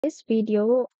This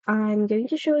video, I'm going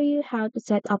to show you how to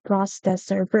set up RustDesk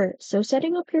Server. So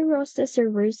setting up your RustDesk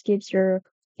servers gives you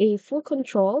a full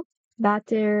control,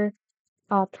 better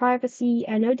privacy,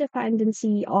 and no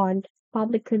dependency on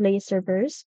public relay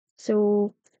servers.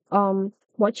 So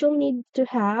what you'll need to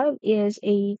have is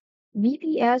a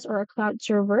VPS or a cloud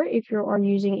server if you are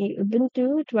using a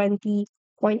Ubuntu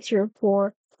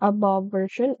 20.04 above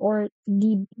version or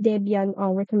the Debian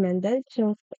recommended.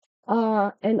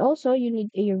 And also you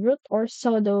need a root or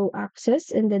sudo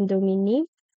access and then domain name.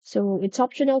 So it's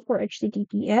optional for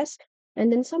HTTPS and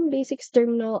then some basics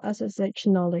terminal SSH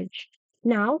knowledge.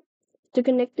 Now, to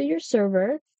connect to your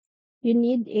server, you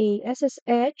need a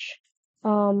SSH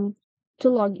to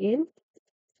log in.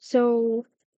 So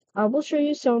I will show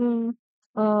you some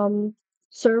um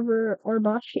server or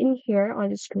bash in here on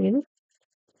the screen.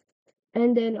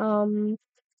 And then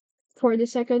for the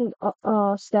second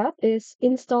step is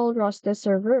install Rust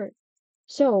server.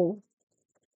 So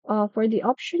for the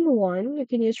option one, you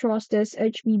can use RustDesk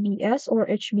HBBS or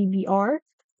HBBR.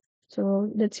 So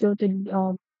let's go to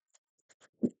the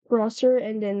browser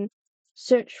and then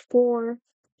search for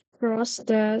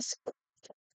RustDesk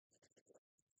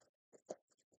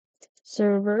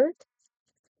server,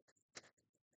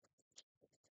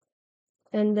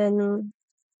 and then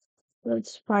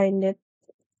let's find it.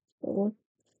 So,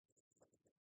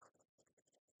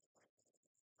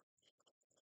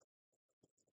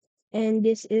 and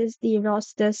this is the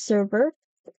RustDesk server.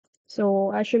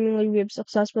 So assumingly we've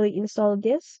successfully installed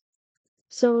this.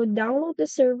 So download the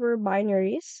server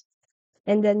binaries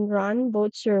and then run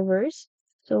both servers.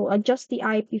 So adjust the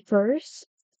IP first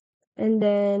and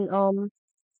then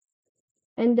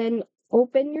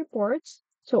open your ports.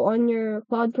 So on your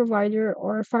cloud provider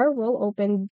or firewall,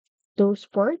 open those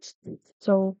ports.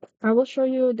 So I will show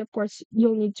you the ports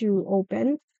you'll need to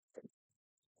open.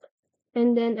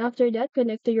 And then after that,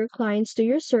 connect to your clients to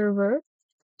your server.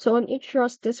 So on each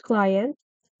Rustdesk client,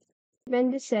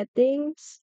 open the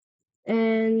settings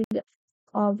and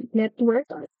network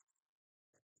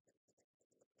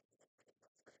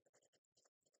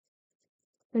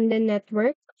and then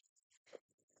network.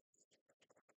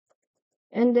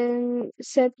 And then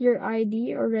set your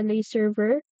ID or relay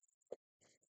server.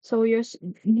 So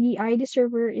the ID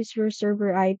server is your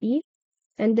server IP.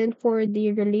 And then for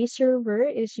the relay server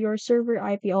is your server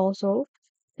IP also.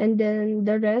 And then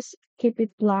the rest, keep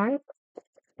it blank.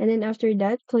 And then after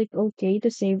that, click OK to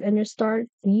save and restart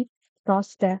the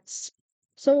process.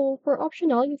 So for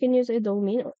optional, you can use a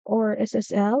domain or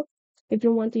SSL. If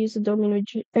you want to use a domain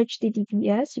with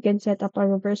HTTPS, you can set up a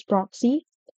reverse proxy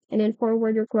and then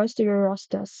forward request to your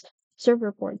Rostas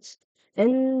server ports.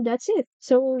 And that's it.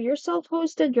 So your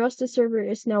self-hosted Rostas server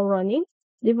is now running.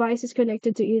 Devices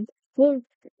connected to it will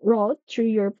route through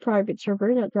your private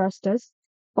server, not Rostas,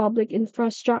 public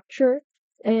infrastructure.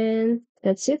 And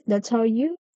that's it. That's how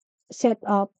you set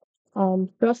up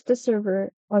trust the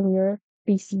server on your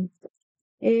PC.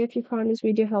 If you found this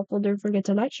video helpful, don't forget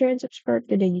to like, share, and subscribe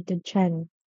to the YouTube channel.